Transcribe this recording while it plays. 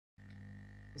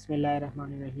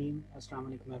Bismillahirrahmanirrahim.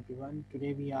 Assalamu alaikum everyone.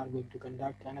 Today we are going to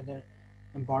conduct another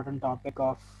important topic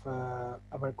of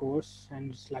our course,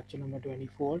 and it's lecture number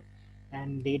 24,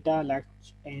 and data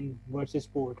latch and versus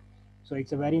port. So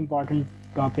it's a very important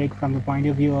topic from the point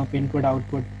of view of input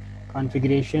output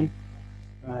configuration.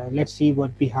 Let's see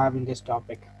what we have in this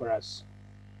topic for us.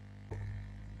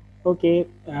 Okay,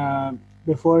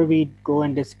 before we go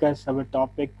and discuss our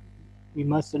topic, we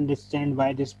must understand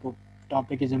why this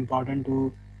topic is important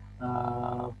to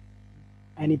uh,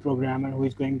 any programmer who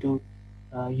is going to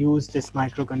use this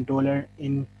microcontroller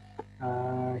in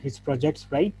his projects,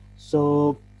 right?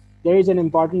 So there is an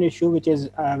important issue which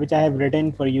I have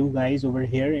written for you guys over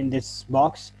here in this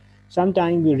box.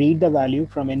 Sometimes we read the value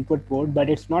from input port, but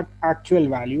it's not actual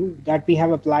value that we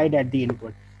have applied at the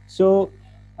input. So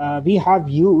we have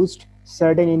used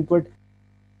certain input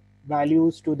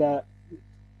values to the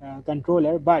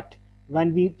controller, but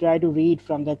when we try to read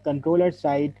from the controller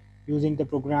side using the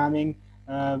programming,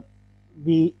 uh,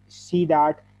 we see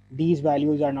that these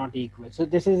values are not equal. So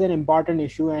this is an important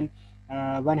issue, and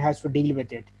one has to deal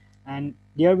with it. And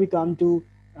here we come to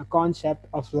a concept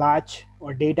of latch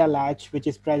or data latch, which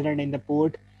is present in the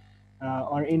port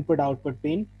or input output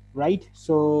pin, right?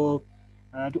 So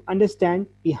to understand,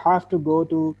 we have to go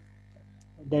to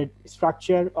the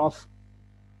structure of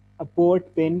a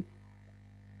port pin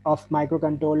of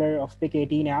microcontroller of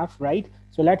PIC18F, right?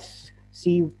 So let's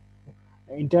see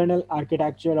internal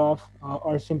architecture of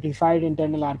or simplified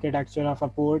internal architecture of a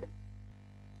port.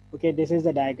 Okay, this is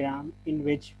the diagram in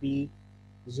which we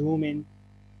zoom in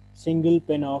single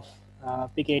pin of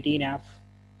PIC18F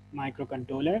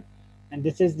microcontroller, and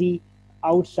this is the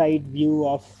outside view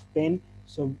of pin.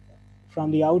 So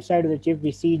from the outside of the chip,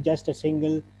 we see just a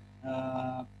single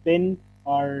pin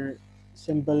or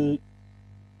simple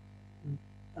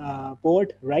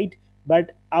port, right?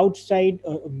 But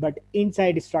but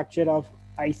inside structure of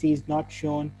IC is not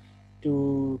shown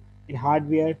to in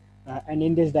hardware. And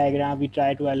in this diagram, we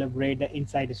try to elaborate the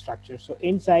inside structure. So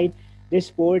inside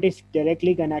this port is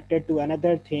directly connected to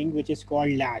another thing which is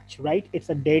called latch, right? It's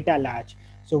a data latch.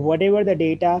 So whatever the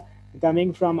data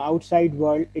coming from outside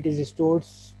world, it is stored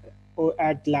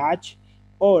at latch,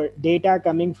 or data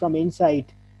coming from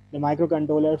inside the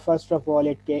microcontroller. First of all,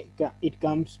 it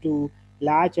comes to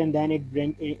latch, and then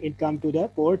it come to the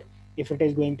port if it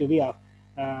is going to be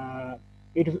a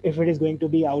if it is going to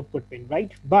be output pin,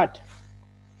 right? But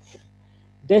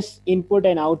this input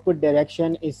and output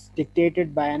direction is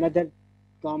dictated by another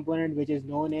component which is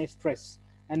known as TRIS,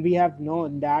 and we have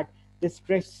known that this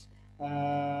TRIS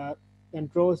uh,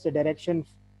 controls the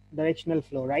directional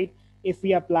flow, right? If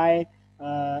we apply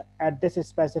at this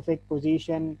specific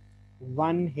position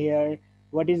 1 here,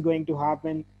 what is going to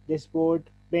happen? This port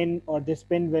pin or this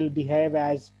pin will behave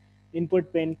as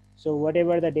input pin. So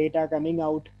whatever the data coming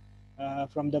out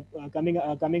from the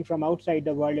coming from outside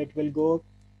the world, it will go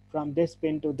from this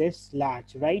pin to this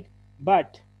latch, right?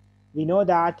 But we know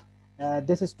that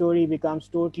this story becomes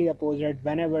totally opposite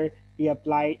whenever we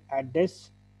apply at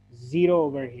this 0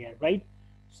 over here, right?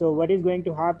 So what is going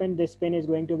to happen? This pin is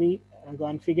going to be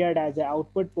configured as the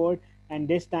output port, and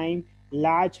this time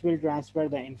latch will transfer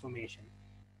the information.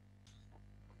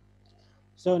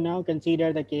 So now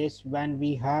consider the case when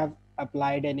we have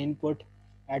applied an input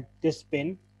at this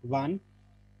pin 1,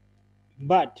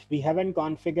 but we haven't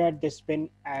configured this pin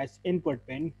as input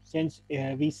pin, since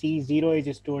we see 0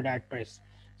 is stored at press.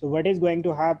 So what is going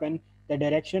to happen? The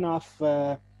direction of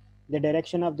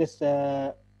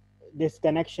this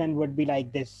connection would be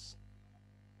like this.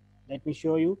 Let me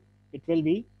show you. It will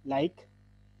be like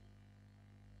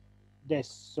this.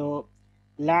 So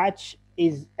latch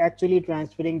is actually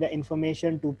transferring the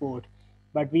information to port,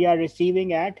 but we are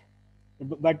receiving at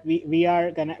but we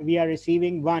are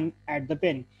receiving 1 at the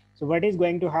pin. So what is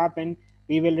going to happen?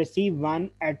 We will receive 1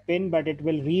 at pin, but it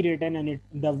will rewritten, and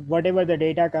the whatever the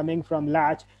data coming from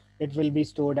latch, it will be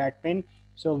stored at pin.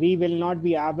 So we will not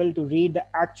be able to read the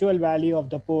actual value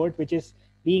of the port which is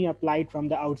being applied from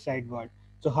the outside world.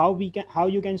 So how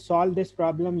you can solve this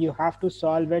problem? You have to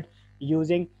solve it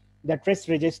using the TRISx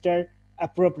register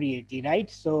appropriately,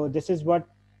 right? So this is what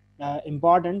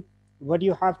important. What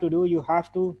you have to do, you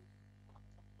have to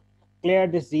clear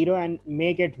this 0 and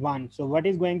make it 1. So what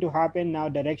is going to happen now?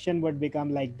 Direction would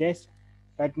become like this.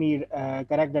 Let me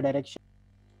correct the direction.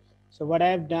 So what I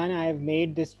have done, I have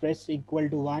made this press equal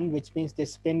to 1, which means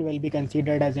this pin will be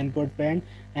considered as input pin,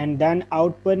 and then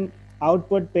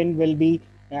output pin will be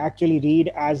actually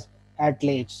read as at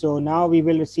latch. So now we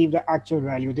will receive the actual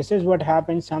value. This is what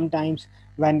happens sometimes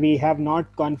when we have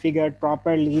not configured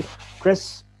properly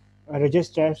TRISx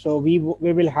register. So we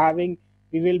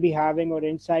will be having, or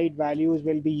inside values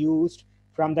will be used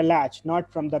from the latch,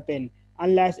 not from the pin,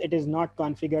 unless it is not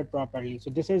configured properly. So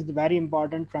this is very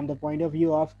important from the point of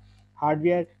view of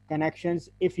hardware connections.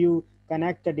 If you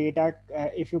connect the data,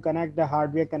 if you connect the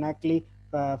hardware correctly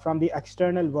from the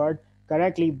external world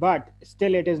correctly, but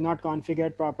still it is not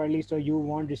configured properly, so you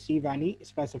won't receive any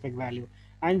specific value.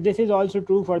 And this is also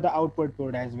true for the output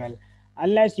port as well.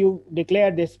 Unless you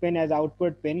declare this pin as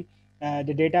output pin,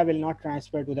 the data will not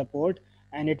transfer to the port,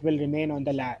 and it will remain on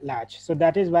the latch. So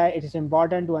that is why it is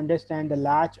important to understand the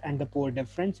latch and the port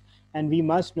difference, and we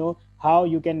must know how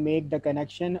you can make the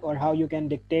connection, or how you can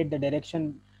dictate the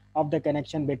direction of the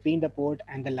connection between the port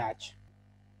and the latch.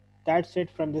 That's it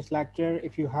from this lecture.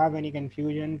 If you have any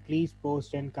confusion, please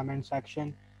post in comment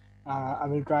section. I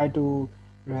will try to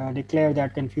declare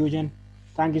that confusion.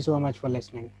 Thank you so much for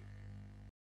listening.